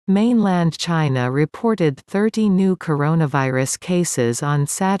Mainland China reported 30 new coronavirus cases on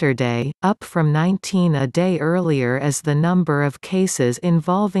Saturday, up from 19 a day earlier as the number of cases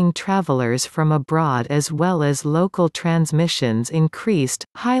involving travelers from abroad as well as local transmissions increased,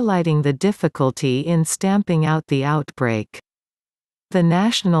 highlighting the difficulty in stamping out the outbreak. The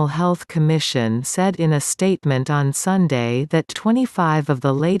National Health Commission said in a statement on Sunday that 25 of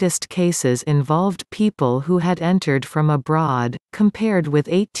the latest cases involved people who had entered from abroad, compared with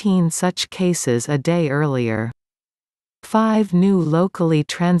 18 such cases a day earlier. 5 new locally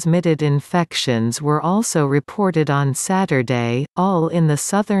transmitted infections were also reported on Saturday, all in the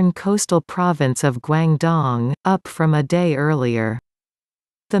southern coastal province of Guangdong, up from a day earlier.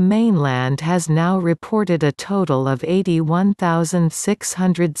 The mainland has now reported a total of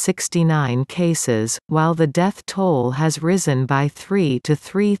 81,669 cases, while the death toll has risen by 3 to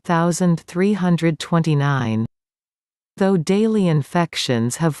 3,329. Though daily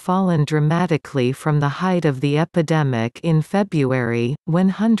infections have fallen dramatically from the height of the epidemic in February, when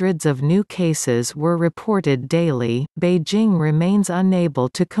hundreds of new cases were reported daily, Beijing remains unable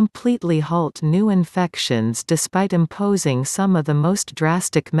to completely halt new infections despite imposing some of the most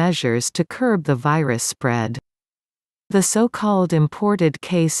drastic measures to curb the virus spread. The so-called imported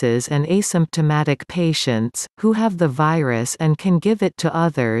cases and asymptomatic patients, who have the virus and can give it to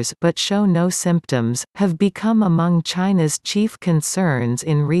others but show no symptoms, have become among China's chief concerns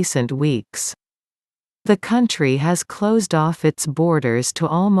in recent weeks. The country has closed off its borders to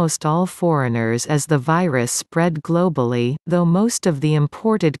almost all foreigners as the virus spread globally, though most of the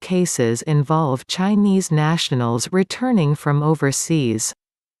imported cases involve Chinese nationals returning from overseas.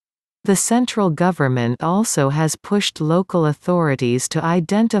 The central government also has pushed local authorities to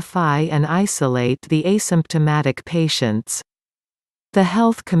identify and isolate the asymptomatic patients. The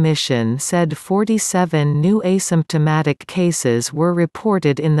Health Commission said 47 new asymptomatic cases were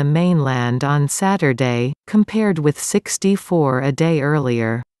reported in the mainland on Saturday, compared with 64 a day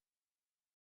earlier.